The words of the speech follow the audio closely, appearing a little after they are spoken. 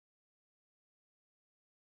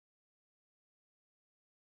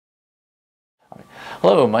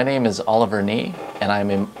Hello, my name is Oliver Nee, and I'm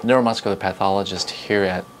a neuromuscular pathologist here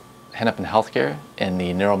at Hennepin Healthcare in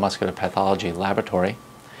the neuromuscular pathology laboratory.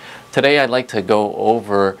 Today I'd like to go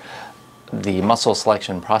over the muscle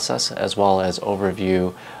selection process as well as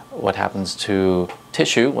overview what happens to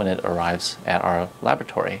tissue when it arrives at our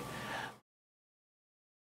laboratory.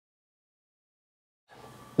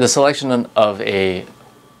 The selection of a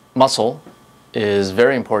muscle is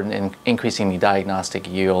very important in increasing the diagnostic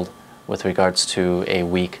yield with regards to a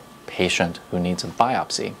weak patient who needs a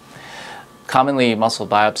biopsy. Commonly, muscle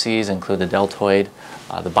biopsies include the deltoid,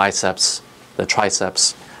 the biceps, the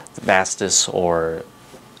triceps, the vastus or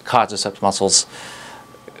quadriceps muscles,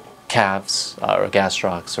 calves or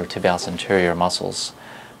gastrocs or tibialis anterior muscles.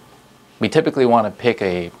 We typically want to pick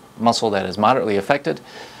a muscle that is moderately affected,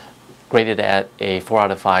 graded at a 4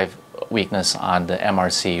 out of 5 weakness on the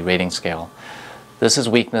MRC rating scale. This is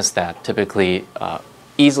weakness that typically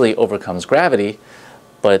easily overcomes gravity,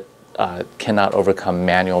 but cannot overcome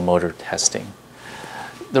manual motor testing.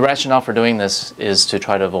 The rationale for doing this is to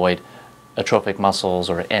try to avoid atrophic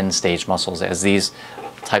muscles or end-stage muscles, as these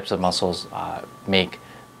types of muscles make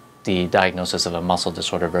the diagnosis of a muscle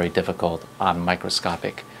disorder very difficult on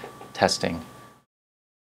microscopic testing.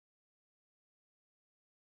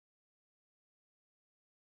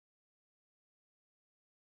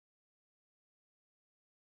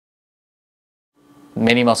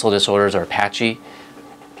 Many muscle disorders are patchy,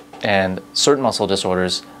 and certain muscle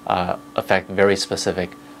disorders affect very specific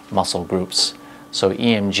muscle groups. So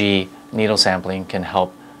EMG needle sampling can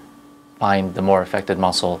help find the more affected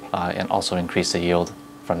muscle and also increase the yield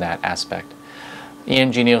from that aspect.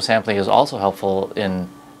 EMG needle sampling is also helpful in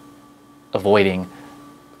avoiding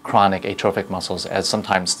chronic atrophic muscles, as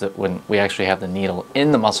sometimes when we actually have the needle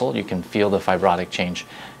in the muscle, you can feel the fibrotic change,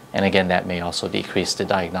 and again that may also decrease the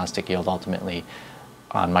diagnostic yield ultimately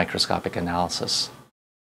on microscopic analysis.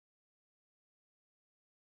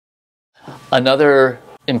 Another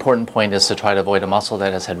important point is to try to avoid a muscle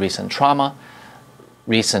that has had recent trauma,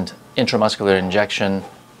 recent intramuscular injection,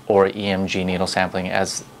 or EMG needle sampling,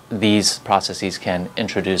 as these processes can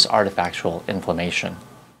introduce artifactual inflammation.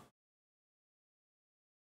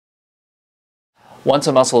 Once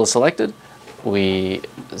a muscle is selected, we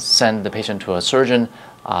send the patient to a surgeon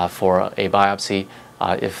for a biopsy.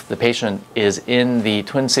 If the patient is in the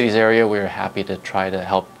Twin Cities area, we're happy to try to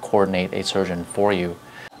help coordinate a surgeon for you.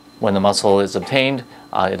 When the muscle is obtained,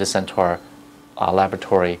 it is sent to our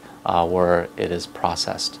laboratory where it is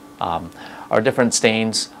processed. Our different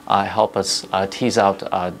stains help us tease out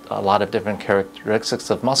a lot of different characteristics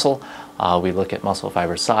of muscle. We look at muscle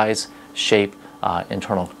fiber size, shape,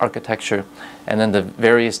 internal architecture, and then the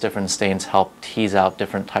various different stains help tease out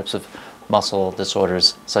different types of muscle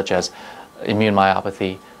disorders such as immune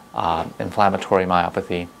myopathy, inflammatory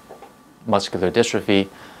myopathy, muscular dystrophy,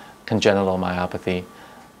 congenital myopathy,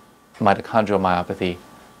 mitochondrial myopathy,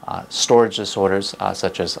 storage disorders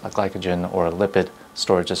such as glycogen or lipid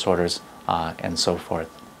storage disorders, and so forth.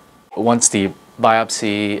 Once the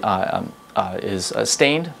biopsy is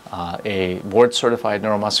stained, a board-certified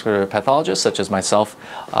neuromuscular pathologist such as myself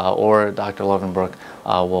or Dr. Lovenbrook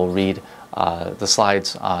will read the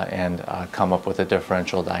slides and come up with a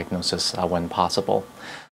differential diagnosis when possible.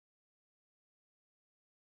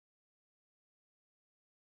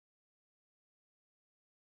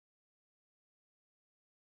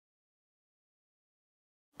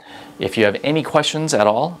 If you have any questions at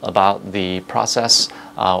all about the process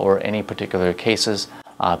or any particular cases,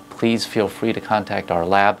 please feel free to contact our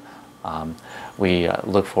lab. We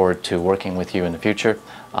look forward to working with you in the future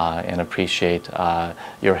and appreciate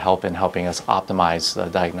your help in helping us optimize the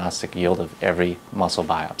diagnostic yield of every muscle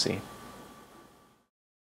biopsy.